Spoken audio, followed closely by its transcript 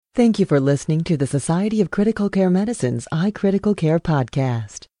Thank you for listening to the Society of Critical Care Medicine's iCritical Care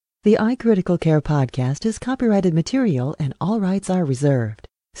podcast. The iCritical Care podcast is copyrighted material and all rights are reserved.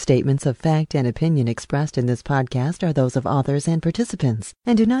 Statements of fact and opinion expressed in this podcast are those of authors and participants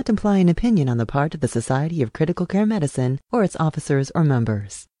and do not imply an opinion on the part of the Society of Critical Care Medicine or its officers or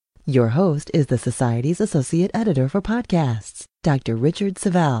members. Your host is the Society's Associate Editor for Podcasts, Dr. Richard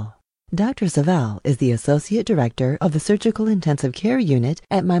Savelle. Dr. Savelle is the Associate Director of the Surgical Intensive Care Unit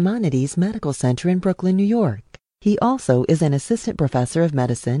at Maimonides Medical Center in Brooklyn, New York. He also is an Assistant Professor of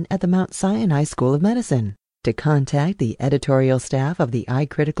Medicine at the Mount Sinai School of Medicine. To contact the editorial staff of the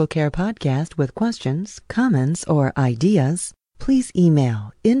iCritical Care podcast with questions, comments, or ideas, please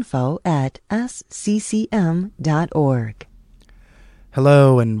email info@sccm.org.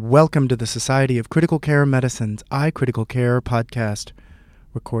 Hello and welcome to the Society of Critical Care Medicine's iCritical Care podcast,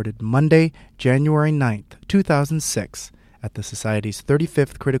 recorded Monday, January 9th, 2006, at the Society's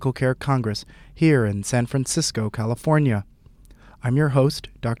 35th Critical Care Congress here in San Francisco, California. I'm your host,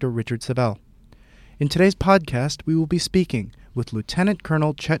 Dr. Richard Savelle. In today's podcast, we will be speaking with Lieutenant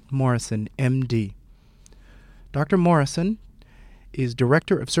Colonel Chet Morrison, M.D. Dr. Morrison is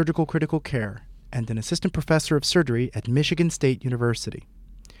Director of Surgical Critical Care and an Assistant Professor of Surgery at Michigan State University.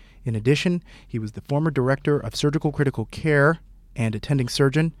 In addition, he was the former Director of Surgical Critical Care and attending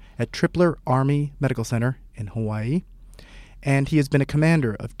surgeon at Tripler Army Medical Center in Hawaii, and he has been a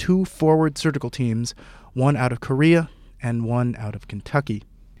commander of 2 forward surgical teams, one out of Korea and one out of Kentucky.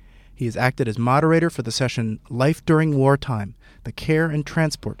 He has acted as moderator for the session Life During Wartime, the Care and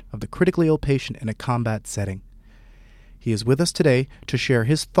Transport of the Critically Ill Patient in a Combat Setting. He is with us today to share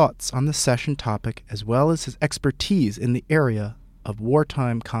his thoughts on the session topic as well as his expertise in the area of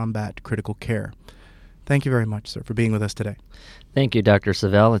wartime combat critical care. Thank you very much, sir, for being with us today. Thank you, Dr.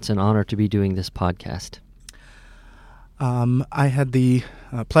 Savelle. It's an honor to be doing this podcast. I had the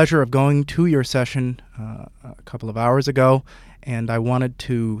pleasure of going to your session a couple of hours ago, and I wanted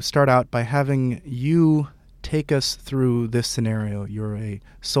to start out by having you take us through this scenario. You're a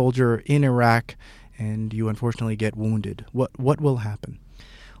soldier in Iraq, and you unfortunately get wounded. What will happen?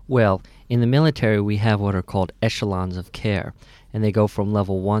 Well, in the military, we have what are called echelons of care, and they go from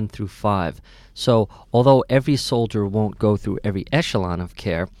level 1 through 5. So, although every soldier won't go through every echelon of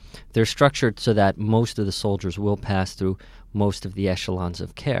care, they're structured so that most of the soldiers will pass through most of the echelons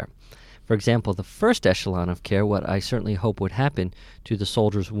of care. For example, the first echelon of care, what I certainly hope would happen to the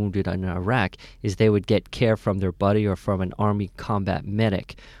soldiers wounded in Iraq, is they would get care from their buddy or from an Army combat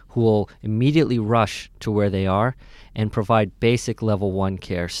medic who will immediately rush to where they are and provide basic level 1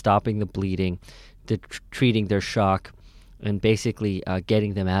 care, stopping the bleeding, treating their shock, and basically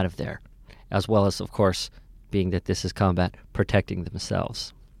getting them out of there, as well as, of course, being that this is combat, protecting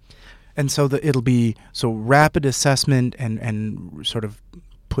themselves. And so it'll be rapid assessment and sort of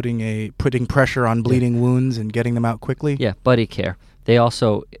putting pressure on bleeding wounds and getting them out quickly? Yeah, buddy care. A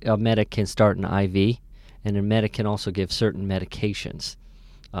medic can start an IV, and a medic can also give certain medications,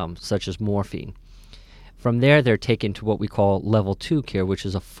 such as morphine. From there, they're taken to what we call level 2 care, which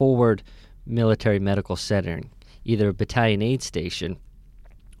is a forward military medical setting, either a battalion aid station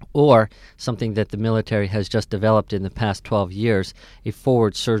or something that the military has just developed in the past 12 years, a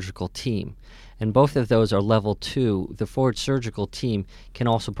forward surgical team. And both of those are level 2. The forward surgical team can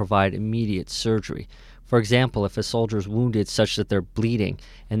also provide immediate surgery. For example, if a soldier is wounded such that they're bleeding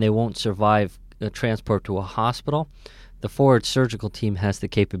and they won't survive a transport to a hospital, the forward surgical team has the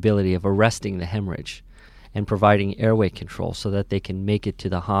capability of arresting the hemorrhage and providing airway control so that they can make it to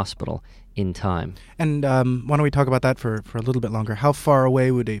the hospital in time. And why don't we talk about that for a little bit longer? How far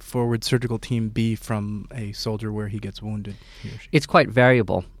away would a forward surgical team be from a soldier where he gets wounded? It's quite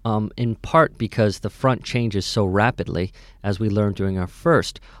variable, in part because the front changes so rapidly, as we learned during our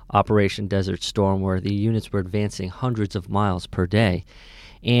first Operation Desert Storm, where the units were advancing hundreds of miles per day.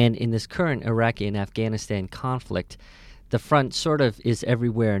 And in this current Iraqi and Afghanistan conflict, the front sort of is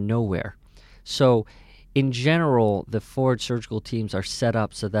everywhere and nowhere. So in general, the forward surgical teams are set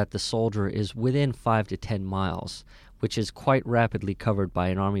up so that the soldier is within 5 to 10 miles, which is quite rapidly covered by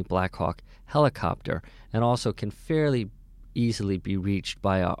an Army Black Hawk helicopter, and also can fairly easily be reached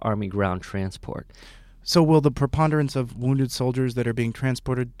by an Army ground transport. So will the preponderance of wounded soldiers that are being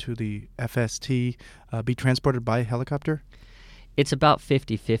transported to the FST be transported by helicopter? It's about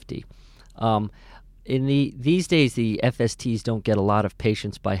 50-50. These days, the FSTs don't get a lot of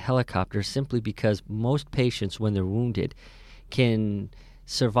patients by helicopter simply because most patients, when they're wounded, can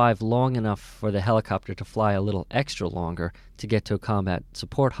survive long enough for the helicopter to fly a little extra longer to get to a combat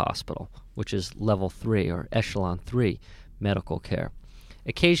support hospital, which is level 3 or echelon 3 medical care.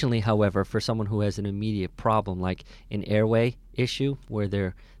 Occasionally, however, for someone who has an immediate problem like an airway issue where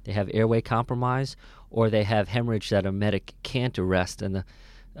they have airway compromise, or they have hemorrhage that a medic can't arrest and the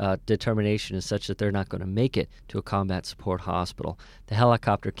determination is such that they're not going to make it to a combat support hospital, the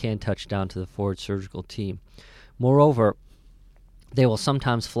helicopter can touch down to the forward surgical team. Moreover, they will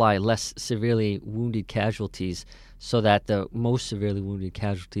sometimes fly less severely wounded casualties so that the most severely wounded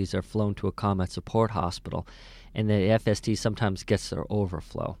casualties are flown to a combat support hospital, and the FST sometimes gets their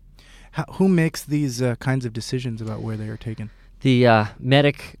overflow. Who makes these kinds of decisions about where they are taken? The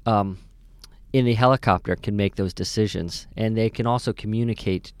medic in the helicopter can make those decisions, and they can also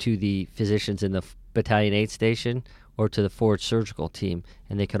communicate to the physicians in the battalion aid station or to the forward surgical team,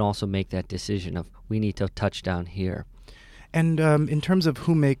 and they can also make that decision of, we need to touch down here. And in terms of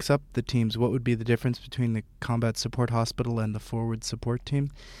who makes up the teams, what would be the difference between the combat support hospital and the forward support team?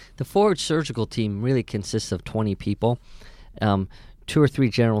 The forward surgical team really consists of 20 people, 2 or 3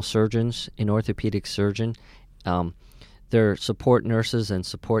 general surgeons, an orthopedic surgeon. There are support nurses and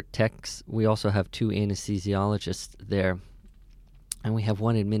support techs. We also have 2 anesthesiologists there, and we have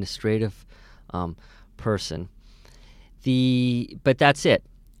 1 administrative person. But that's it,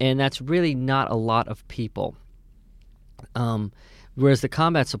 and that's really not a lot of people. Whereas the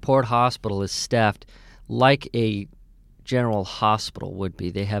combat support hospital is staffed like a general hospital would be.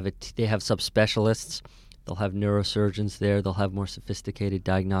 They have subspecialists. They'll have neurosurgeons there. They'll have more sophisticated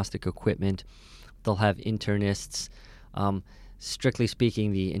diagnostic equipment. They'll have internists. Strictly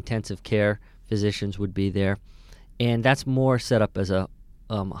speaking, the intensive care physicians would be there, and that's more set up as a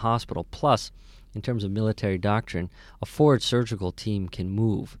hospital. Plus, in terms of military doctrine, a forward surgical team can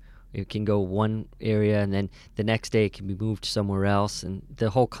move. It can go one area, and then the next day it can be moved somewhere else. And the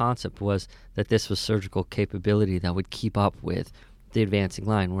whole concept was that this was surgical capability that would keep up with the advancing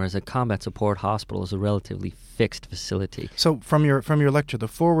line, whereas a combat support hospital is a relatively fixed facility. So from your lecture, the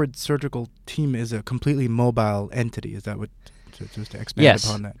forward surgical team is a completely mobile entity. Is that what, just to expand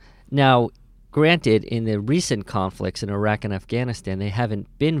upon that? Now, granted, in the recent conflicts in Iraq and Afghanistan, they haven't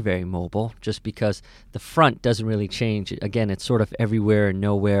been very mobile just because the front doesn't really change. Again, it's sort of everywhere and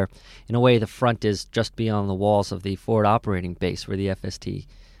nowhere. In a way, the front is just beyond the walls of the forward operating base where the FST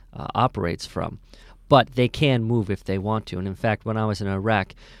operates from. But they can move if they want to. And in fact, when I was in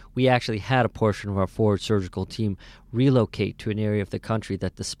Iraq, we actually had a portion of our forward surgical team relocate to an area of the country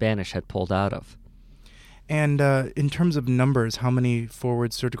that the Spanish had pulled out of. And in terms of numbers, how many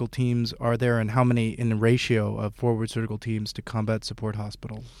forward surgical teams are there, and how many in the ratio of forward surgical teams to combat support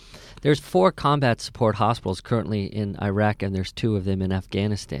hospitals? There's 4 combat support hospitals currently in Iraq, and there's 2 of them in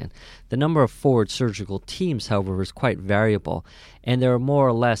Afghanistan. The number of forward surgical teams, however, is quite variable, and there are more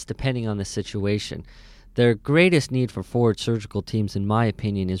or less depending on the situation. The greatest need for forward surgical teams, in my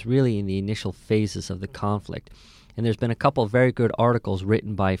opinion, is really in the initial phases of the conflict. And there's been a couple of very good articles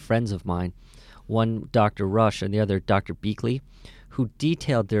written by friends of mine, one Dr. Rush and the other Dr. Beakley, who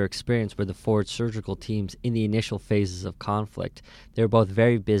detailed their experience with the forward surgical teams in the initial phases of conflict. They were both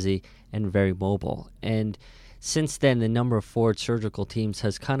very busy and very mobile. And since then, the number of forward surgical teams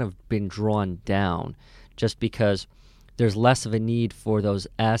has kind of been drawn down just because there's less of a need for those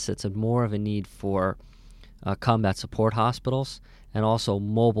assets and more of a need for combat support hospitals and also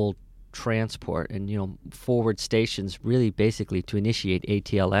mobile transport and, forward stations really basically to initiate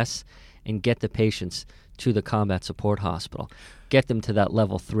ATLS and get the patients to the combat support hospital, get them to that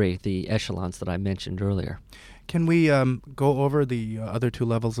level 3, the echelons that I mentioned earlier. Can we go over the other 2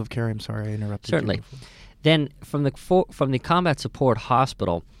 levels of care? I'm sorry I interrupted Certainly. you. Then from the combat support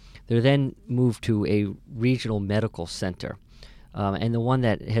hospital, they're then moved to a regional medical center. And the one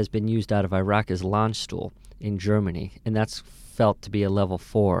that has been used out of Iraq is Landstuhl in Germany, and that's felt to be a level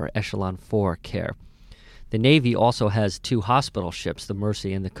 4, echelon 4 care. The Navy also has 2 hospital ships, the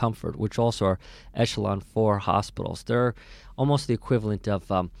Mercy and the Comfort, which also are echelon 4 hospitals. They're almost the equivalent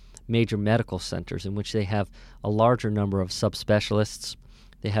of major medical centers in which they have a larger number of subspecialists.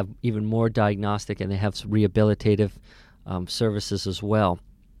 They have even more diagnostic, and they have rehabilitative services as well.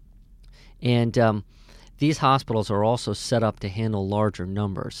 And these hospitals are also set up to handle larger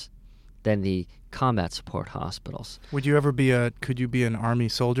numbers than the combat support hospitals. Could you be an Army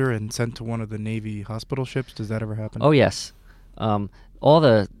soldier and sent to one of the Navy hospital ships? Does that ever happen? Oh, yes. All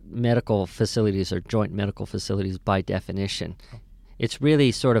the medical facilities are joint medical facilities by definition. Oh. It's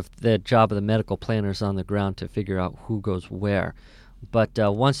really sort of the job of the medical planners on the ground to figure out who goes where. But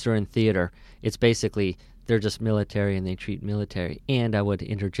once they're in theater, it's basically they're just military and they treat military. And I would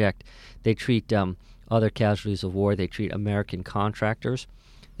interject, they treat other casualties of war. They treat American contractors.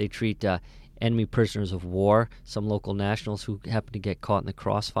 They treat enemy prisoners of war, some local nationals who happen to get caught in the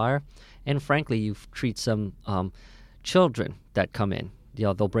crossfire. And frankly, you treat some children that come in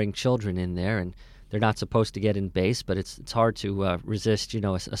they'll bring children in there, and they're not supposed to get in base, but it's hard to resist,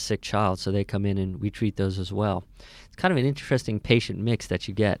 a sick child, so they come in and we treat those as well. It's kind of an interesting patient mix that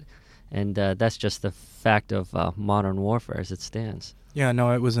you get, and that's just the fact of modern warfare as it stands. Yeah,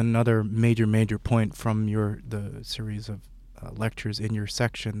 no, it was another major point from the series of lectures in your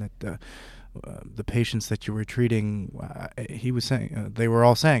section that the patients that you were treating, he was saying, they were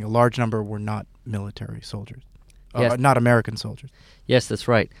all saying a large number were not military soldiers. Yes. Not American soldiers. Yes, that's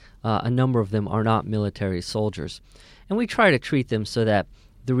right. A number of them are not military soldiers. And we try to treat them so that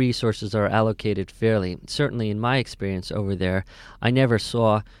the resources are allocated fairly. Certainly in my experience over there, I never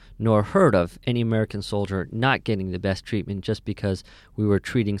saw nor heard of any American soldier not getting the best treatment just because we were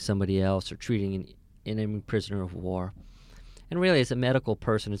treating somebody else or treating an enemy prisoner of war. And really, as a medical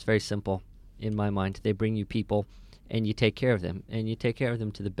person, it's very simple in my mind. They bring you people, and you take care of them, and you take care of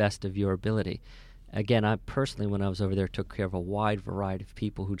them to the best of your ability. Again, I personally, when I was over there, took care of a wide variety of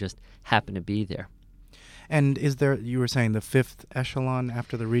people who just happened to be there. And is there, you were saying, the fifth echelon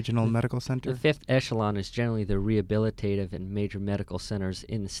after the regional medical center? The fifth echelon is generally the rehabilitative and major medical centers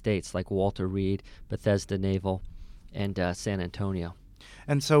in the states, like Walter Reed, Bethesda Naval, and San Antonio.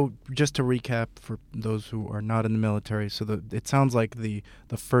 And so, just to recap for those who are not in the military, so it sounds like the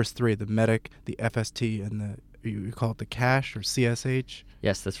first three, the medic, the FST, and you call it the CASH or CSH?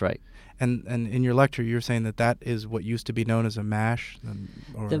 Yes, that's right. And in your lecture, you were saying that is what used to be known as a MASH?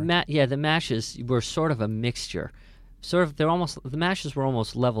 The MASHs were sort of a mixture. The MASHs were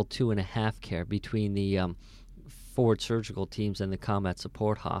almost level 2.5 care between the forward surgical teams and the combat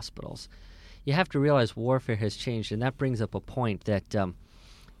support hospitals. You have to realize warfare has changed, and that brings up a point that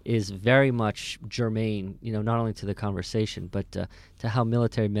is very much germane, not only to the conversation, but to how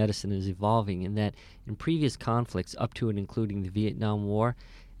military medicine is evolving, in that in previous conflicts, up to and including the Vietnam War,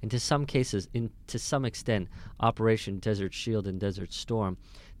 and to some cases, to some extent, Operation Desert Shield and Desert Storm,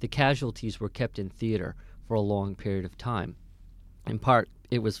 the casualties were kept in theater for a long period of time. In part,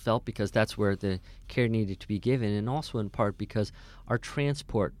 it was felt because that's where the care needed to be given, and also in part because our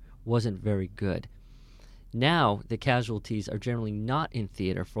transport wasn't very good. Now, the casualties are generally not in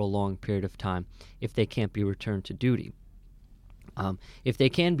theater for a long period of time if they can't be returned to duty. If they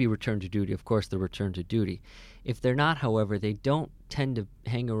can be returned to duty, of course, they're returned to duty. If they're not, however, they don't tend to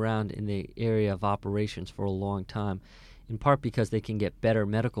hang around in the area of operations for a long time, in part because they can get better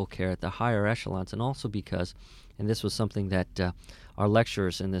medical care at the higher echelons, and also because, and this was something that our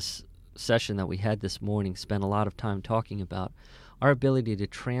lecturers in this session that we had this morning spent a lot of time talking about, our ability to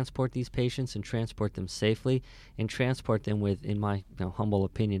transport these patients and transport them safely and transport them with, in my humble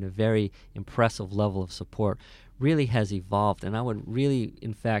opinion, a very impressive level of support really has evolved. And I would really,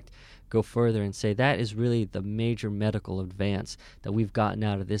 in fact, go further and say that is really the major medical advance that we've gotten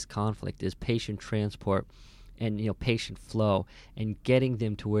out of this conflict, is patient transport and patient flow and getting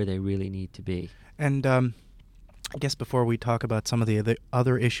them to where they really need to be. And I guess before we talk about some of the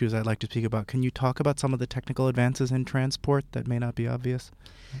other issues I'd like to speak about, can you talk about some of the technical advances in transport that may not be obvious?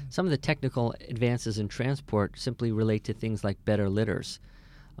 Some of the technical advances in transport simply relate to things like better litters.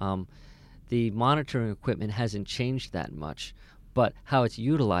 The monitoring equipment hasn't changed that much, but how it's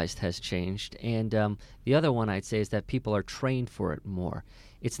utilized has changed. And the other one I'd say is that people are trained for it more.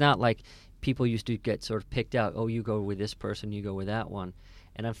 It's not like people used to get sort of picked out, oh, you go with this person, you go with that one.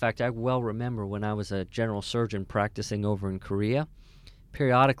 And in fact, I well remember when I was a general surgeon practicing over in Korea,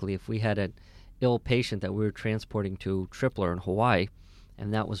 periodically if we had an ill patient that we were transporting to Tripler in Hawaii,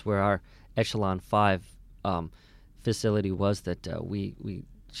 and that was where our Echelon 5 facility was that we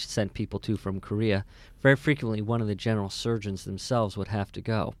sent people to from Korea, very frequently one of the general surgeons themselves would have to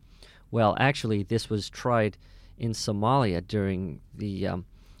go. Well, actually, this was tried in Somalia during the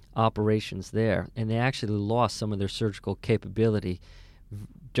operations there, and they actually lost some of their surgical capability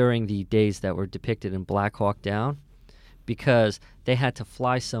during the days that were depicted in Black Hawk Down, because they had to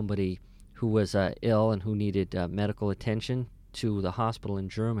fly somebody who was ill and who needed medical attention to the hospital in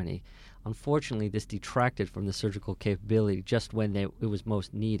Germany. Unfortunately, this detracted from the surgical capability just when it was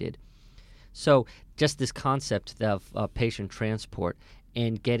most needed. So just this concept of patient transport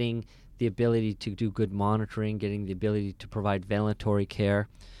and getting the ability to do good monitoring, getting the ability to provide ventilatory care.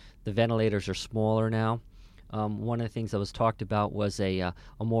 The ventilators are smaller now. One of the things that was talked about was a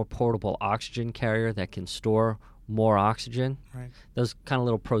more portable oxygen carrier that can store more oxygen. Right. Those kind of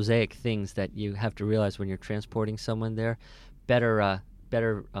little prosaic things that you have to realize when you're transporting someone there. Better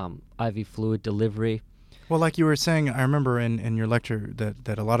IV fluid delivery. Well, like you were saying, I remember in your lecture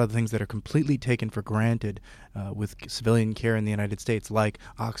that a lot of the things that are completely taken for granted with civilian care in the United States, like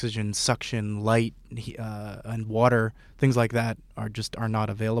oxygen, suction, light, and water, things like that, are not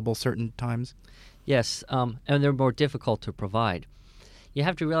available certain times. Yes, and they're more difficult to provide. You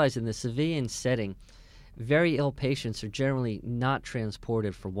have to realize in the civilian setting, very ill patients are generally not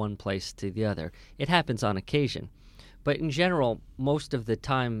transported from one place to the other. It happens on occasion. But in general, most of the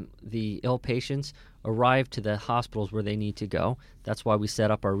time, the ill patients arrive to the hospitals where they need to go. That's why we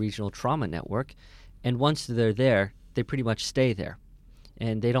set up our regional trauma network. And once they're there, they pretty much stay there.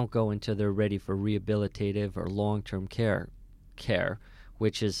 And they don't go until they're ready for rehabilitative or long-term care,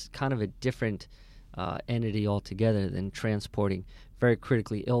 which is kind of a different entity altogether than transporting very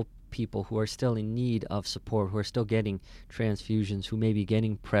critically ill people who are still in need of support, who are still getting transfusions, who may be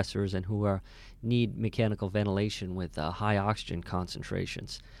getting pressors, and who need mechanical ventilation with high oxygen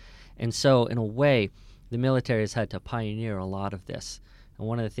concentrations. And so, in a way, the military has had to pioneer a lot of this. And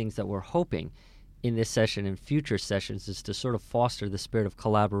one of the things that we're hoping in this session and future sessions is to sort of foster the spirit of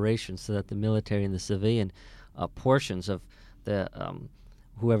collaboration so that the military and the civilian portions of the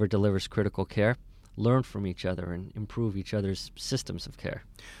whoever delivers critical care learn from each other and improve each other's systems of care.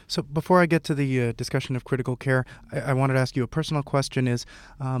 So before I get to the discussion of critical care, I wanted to ask you a personal question is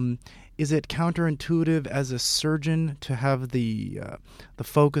it counterintuitive as a surgeon to have the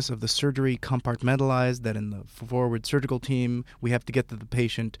focus of the surgery compartmentalized, that in the forward surgical team we have to get the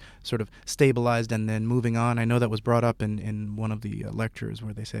patient sort of stabilized and then moving on? I know that was brought up in one of the lectures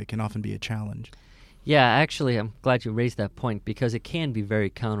where they say it can often be a challenge. Yeah, actually, I'm glad you raised that point because it can be very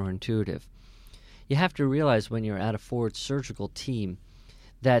counterintuitive. You have to realize when you're at a forward surgical team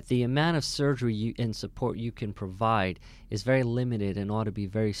that the amount of surgery and support you can provide is very limited and ought to be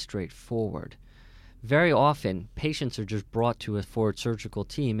very straightforward. Very often, patients are just brought to a forward surgical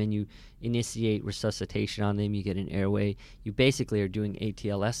team and you initiate resuscitation on them, you get an airway, you basically are doing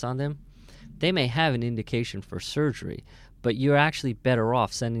ATLS on them. They may have an indication for surgery, but you're actually better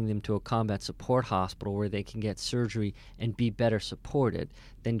off sending them to a combat support hospital where they can get surgery and be better supported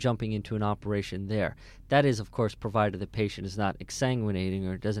than jumping into an operation there. That is, of course, provided the patient is not exsanguinating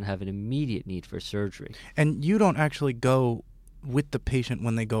or doesn't have an immediate need for surgery. And you don't actually go with the patient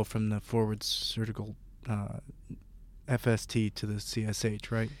when they go from the forward surgical FST to the CSH,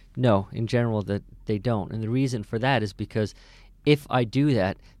 right? No, in general, that they don't. And the reason for that is because if I do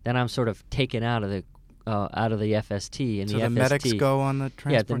that, then I'm sort of taken out of the FST, and so the FST, medics go on the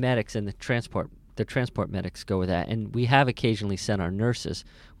transport? Yeah, the medics and the transport medics go with that. And we have occasionally sent our nurses.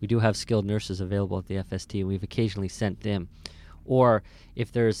 We do have skilled nurses available at the FST, and we've occasionally sent them. Or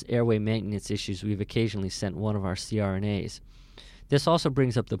if there's airway maintenance issues, we've occasionally sent one of our CRNAs. This also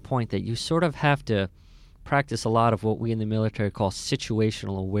brings up the point that you sort of have to practice a lot of what we in the military call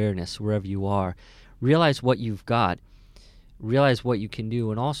situational awareness wherever you are. Realize what you've got, realize what you can do,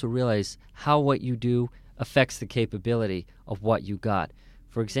 and also realize how what you do affects the capability of what you got.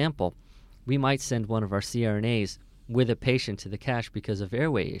 For example, we might send one of our CRNAs with a patient to the cache because of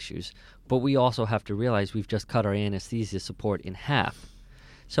airway issues, but we also have to realize we've just cut our anesthesia support in half.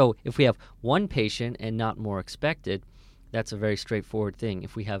 So if we have one patient and not more expected, that's a very straightforward thing.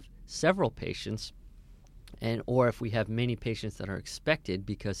 If we have several patients, or if we have many patients that are expected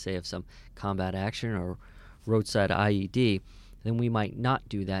because, say, of some combat action or roadside IED, then we might not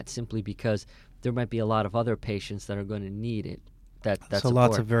do that simply because there might be a lot of other patients that are going to need it. That so support.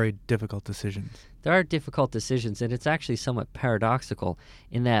 Lots of very difficult decisions. There are difficult decisions, and it's actually somewhat paradoxical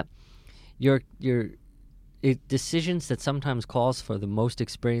in that your decisions that sometimes calls for the most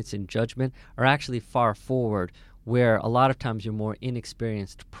experience and judgment are actually far forward, where a lot of times your more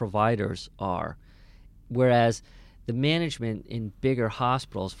inexperienced providers are. Whereas the management in bigger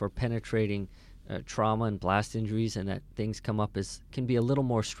hospitals for penetrating trauma and blast injuries and that things come up can be a little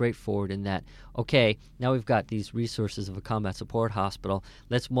more straightforward in that, okay, now we've got these resources of a combat support hospital,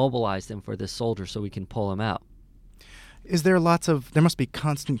 let's mobilize them for this soldier so we can pull him out. Is there there must be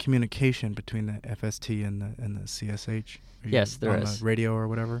constant communication between the FST and the CSH? Yes, there is. On the radio or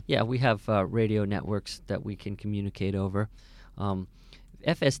whatever? Yeah, we have radio networks that we can communicate over.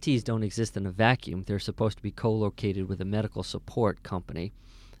 FSTs don't exist in a vacuum. They're supposed to be co-located with a medical support company.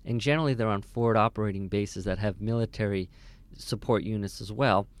 And generally they're on forward operating bases that have military support units as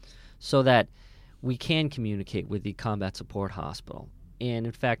well, so that we can communicate with the combat support hospital. And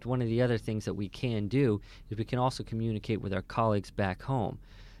in fact, one of the other things that we can do is we can also communicate with our colleagues back home.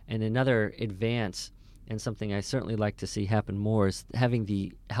 And another advance, and something I certainly like to see happen more, is having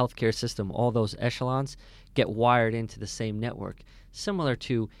the healthcare system, all those echelons, get wired into the same network. Similar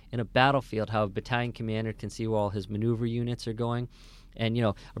to in a battlefield, how a battalion commander can see where all his maneuver units are going. And,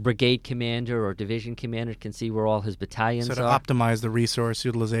 a brigade commander or division commander can see where all his battalions are. So to optimize the resource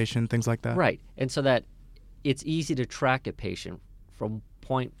utilization, things like that? Right. And so that it's easy to track a patient from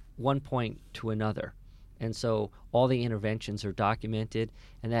one point to another. And so all the interventions are documented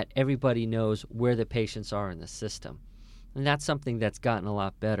and that everybody knows where the patients are in the system. And that's something that's gotten a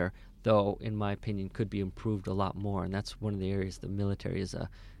lot better, though, in my opinion, could be improved a lot more. And that's one of the areas the military is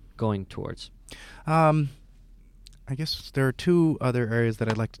going towards. I guess there are two other areas that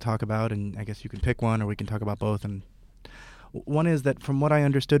I'd like to talk about, and I guess you can pick one or we can talk about both. And one is that from what I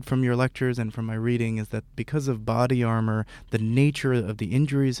understood from your lectures and from my reading is that because of body armor, the nature of the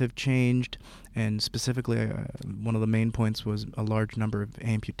injuries have changed, and specifically one of the main points was a large number of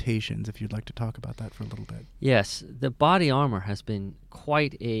amputations, if you'd like to talk about that for a little bit. Yes, the body armor has been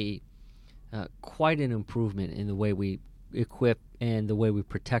quite an improvement in the way we equip and the way we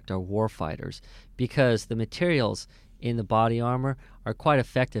protect our warfighters, because the materials in the body armor are quite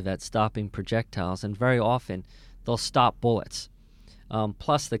effective at stopping projectiles, and very often they'll stop bullets.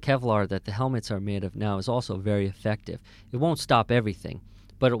 Plus, the Kevlar that the helmets are made of now is also very effective. It won't stop everything,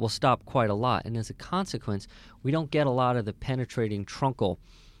 but it will stop quite a lot, and as a consequence, we don't get a lot of the penetrating truncal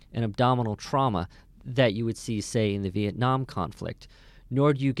and abdominal trauma that you would see, say, in the Vietnam conflict,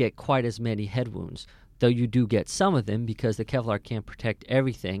 nor do you get quite as many head wounds, though you do get some of them because the Kevlar can't protect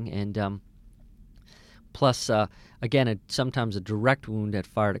everything. And plus, again, sometimes a direct wound that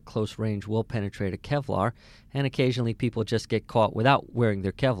fired at close range will penetrate a Kevlar, and occasionally people just get caught without wearing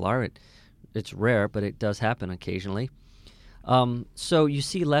their Kevlar. It's rare, but it does happen occasionally. So you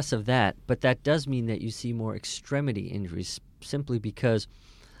see less of that, but that does mean that you see more extremity injuries, simply because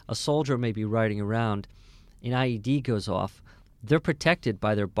a soldier may be riding around, an IED goes off, they're protected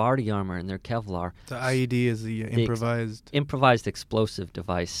by their body armor and their Kevlar. The IED is the improvised explosive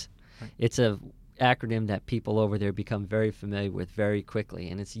device. Right. It's a acronym that people over there become very familiar with very quickly,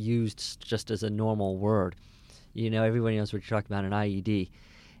 and it's used just as a normal word. Everybody knows what you're talking about, an IED.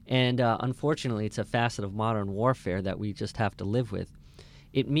 And unfortunately, it's a facet of modern warfare that we just have to live with.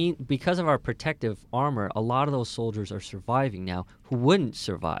 Because of our protective armor, a lot of those soldiers are surviving now who wouldn't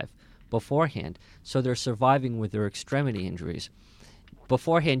survive beforehand. So they're surviving with their extremity injuries.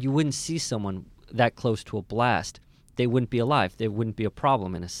 Beforehand, you wouldn't see someone that close to a blast. They wouldn't be alive. They wouldn't be a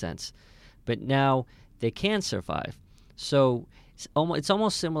problem in a sense. But now they can survive. So it's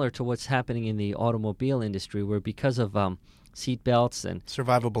almost similar to what's happening in the automobile industry, where because of seat belts and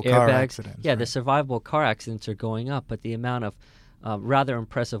survivable airbags, car accidents. Yeah, right? The survivable car accidents are going up, but the amount of rather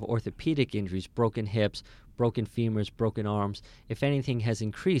impressive orthopedic injuries, broken hips, broken femurs, broken arms, if anything, has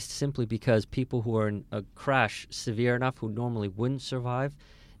increased simply because people who are in a crash severe enough who normally wouldn't survive,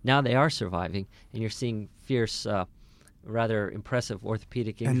 now they are surviving, and you're seeing fierce, rather impressive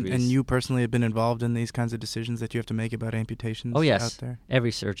orthopedic injuries. And you personally have been involved in these kinds of decisions that you have to make about amputations out there?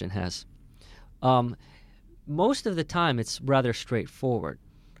 Every surgeon has. Most of the time, it's rather straightforward.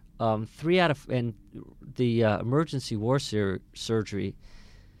 And the emergency war surgery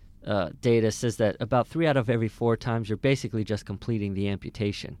data says that about 3 out of every 4 times you're basically just completing the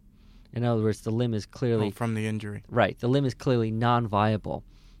amputation. In other words, the limb is clearly... from the injury. Right. The limb is clearly non-viable.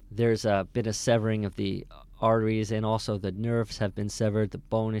 There's been a severing of the arteries, and also the nerves have been severed, the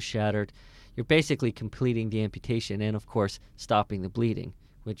bone is shattered. You're basically completing the amputation and, of course, stopping the bleeding,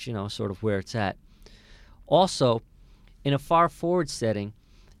 which, sort of where it's at. Also, in a far-forward setting,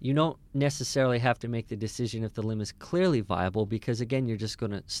 you don't necessarily have to make the decision if the limb is clearly viable because, again, you're just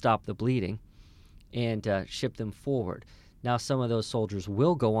going to stop the bleeding and ship them forward. Now, some of those soldiers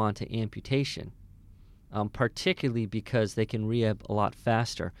will go on to amputation, particularly because they can rehab a lot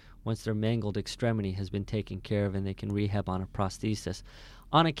faster once their mangled extremity has been taken care of and they can rehab on a prosthesis.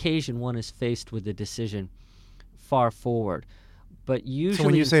 On occasion, one is faced with the decision far forward. But usually, so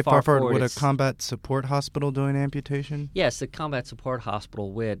when you say far forward, would a it's- combat support hospital do an amputation? Yes, a combat support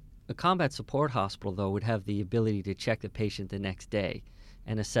hospital would. A combat support hospital, though, would have the ability to check the patient the next day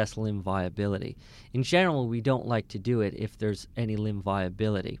and assess limb viability. In general, we don't like to do it if there's any limb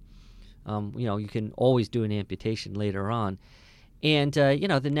viability. You can always do an amputation later on. And,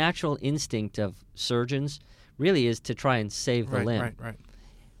 the natural instinct of surgeons really is to try and save the limb. Right.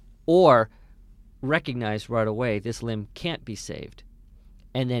 Or recognize right away this limb can't be saved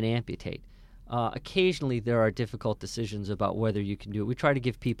and then amputate. Occasionally there are difficult decisions about whether you can do it. We try to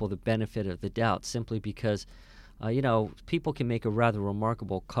give people the benefit of the doubt simply because, people can make a rather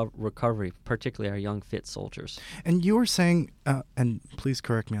remarkable recovery, particularly our young, fit soldiers. And you were saying, and please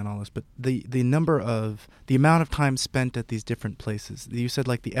correct me on all this, but the amount of time spent at these different places, you said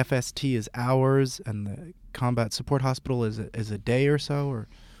like the FST is hours and the combat support hospital is a day or so? Or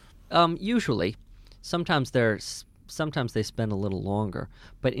Usually. Sometimes they spend a little longer,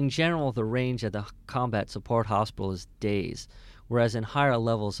 but in general, the range at the combat support hospital is days, whereas in higher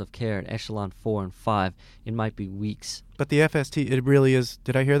levels of care at echelon 4 and 5, it might be weeks. But the FST, it really is,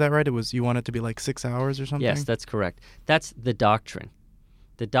 did I hear that right? You want it to be like 6 hours or something? Yes, that's correct. That's the doctrine.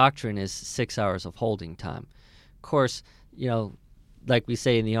 The doctrine is 6 hours of holding time. Of course, like we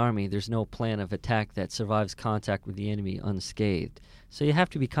say in the Army, there's no plan of attack that survives contact with the enemy unscathed. So you have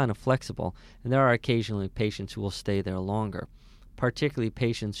to be kind of flexible, and there are occasionally patients who will stay there longer, particularly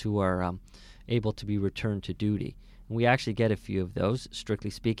patients who are able to be returned to duty. And we actually get a few of those. Strictly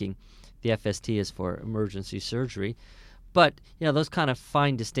speaking, the FST is for emergency surgery. But, those kind of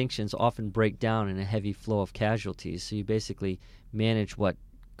fine distinctions often break down in a heavy flow of casualties. So you basically manage what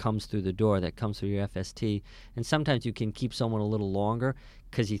comes through the door, that comes through your FST. And sometimes you can keep someone a little longer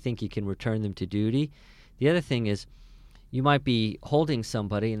because you think you can return them to duty. The other thing is you might be holding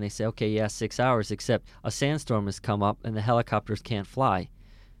somebody and they say, okay, 6 hours, except a sandstorm has come up and the helicopters can't fly.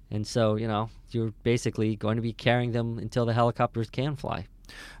 And so, you're basically going to be carrying them until the helicopters can fly.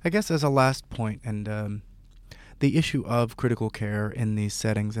 I guess as a last point, and the issue of critical care in these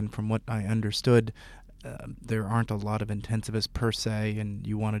settings, and from what I understood, there aren't a lot of intensivists per se, and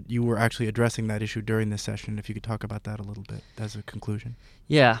you were actually addressing that issue during this session. If you could talk about that a little bit as a conclusion.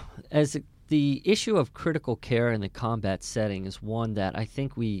 Yeah, the issue of critical care in the combat setting is one that I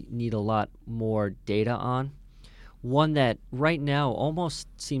think we need a lot more data on. One that right now almost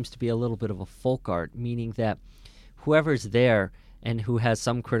seems to be a little bit of a folk art, meaning that whoever's there and who has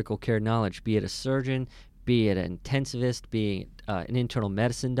some critical care knowledge, be it a surgeon, be it an intensivist, be it an internal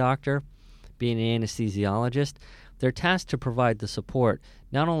medicine doctor, be it an anesthesiologist, they're tasked to provide the support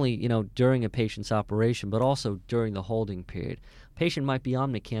not only during a patient's operation, but also during the holding period. A patient might be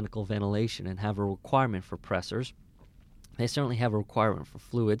on mechanical ventilation and have a requirement for pressors. They certainly have a requirement for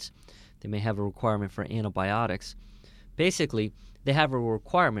fluids. They may have a requirement for antibiotics. Basically, they have a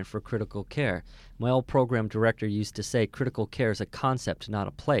requirement for critical care. My old program director used to say critical care is a concept, not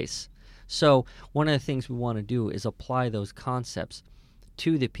a place. So one of the things we want to do is apply those concepts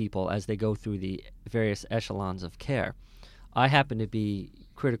to the people as they go through the various echelons of care. I happen to be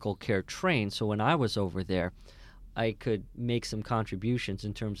critical care trained, so when I was over there, I could make some contributions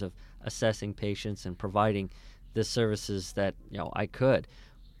in terms of assessing patients and providing the services that I could.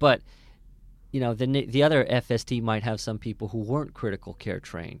 But the other FST might have some people who weren't critical care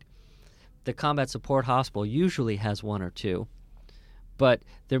trained. The combat support hospital usually has one or two, but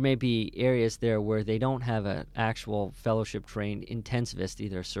there may be areas there where they don't have an actual fellowship-trained intensivist,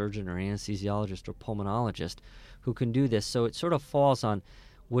 either a surgeon or anesthesiologist or pulmonologist, who can do this. So it sort of falls on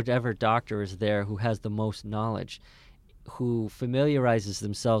whatever doctor is there who has the most knowledge, who familiarizes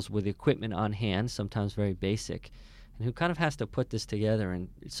themselves with equipment on hand, sometimes very basic, and who kind of has to put this together and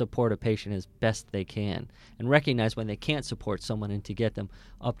support a patient as best they can, and recognize when they can't support someone and to get them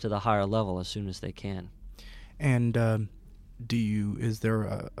up to the higher level as soon as they can. And is there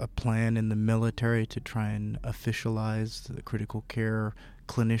a plan in the military to try and officialize the critical care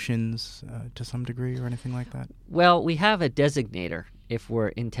clinicians to some degree or anything like that? Well, we have a designator if we're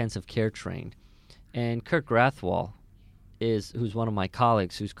intensive care trained, and Kirk Grathwall, who's one of my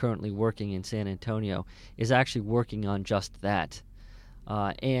colleagues who's currently working in San Antonio, is actually working on just that.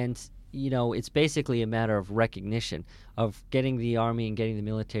 It's basically a matter of recognition, of getting the Army and getting the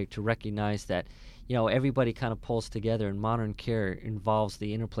military to recognize that, everybody kind of pulls together, and modern care involves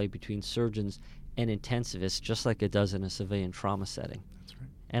the interplay between surgeons and intensivists, just like it does in a civilian trauma setting. That's right.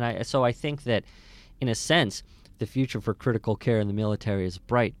 And so I think that, in a sense, the future for critical care in the military is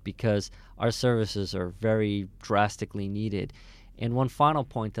bright because our services are very drastically needed. And one final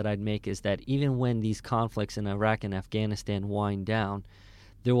point that I'd make is that even when these conflicts in Iraq and Afghanistan wind down,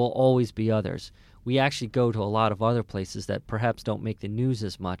 there will always be others. We actually go to a lot of other places that perhaps don't make the news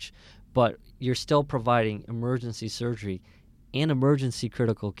as much, but you're still providing emergency surgery and emergency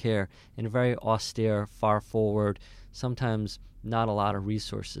critical care in a very austere, far forward, sometimes not a lot of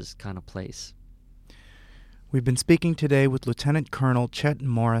resources kind of place. We've been speaking today with Lieutenant Colonel Chet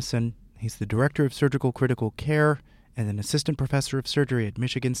Morrison. He's the Director of Surgical Critical Care and an Assistant Professor of Surgery at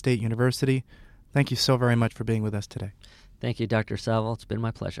Michigan State University. Thank you so very much for being with us today. Thank you, Dr. Saville. It's been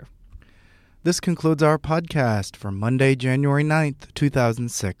my pleasure. This concludes our podcast for Monday, January 9th,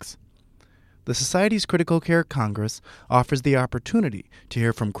 2006. The Society's Critical Care Congress offers the opportunity to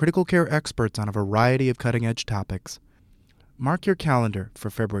hear from critical care experts on a variety of cutting-edge topics. Mark your calendar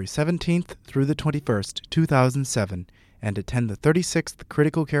for February 17th through the 21st, 2007, and attend the 36th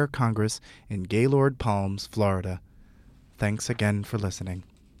Critical Care Congress in Gaylord Palms, Florida. Thanks again for listening.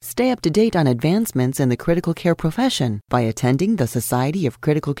 Stay up to date on advancements in the critical care profession by attending the Society of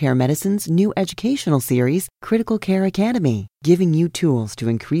Critical Care Medicine's new educational series, Critical Care Academy, giving you tools to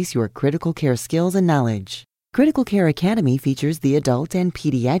increase your critical care skills and knowledge. Critical Care Academy features the adult and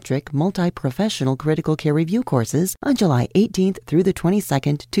pediatric multi-professional critical care review courses on July 18th through the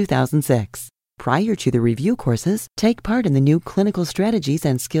 22nd, 2006. Prior to the review courses, take part in the new Clinical Strategies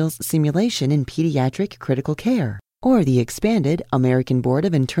and Skills Simulation in Pediatric Critical Care. or the expanded American Board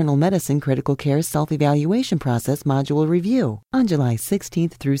of Internal Medicine Critical Care Self-Evaluation Process Module Review on July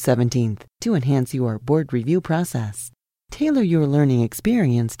 16th through 17th to enhance your board review process. Tailor your learning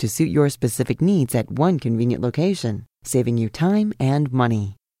experience to suit your specific needs at one convenient location, saving you time and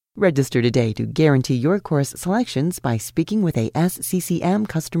money. Register today to guarantee your course selections by speaking with a SCCM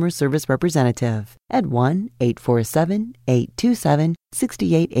customer service representative at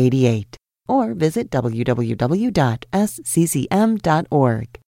 1-847-827-6888 or visit www.sccm.org.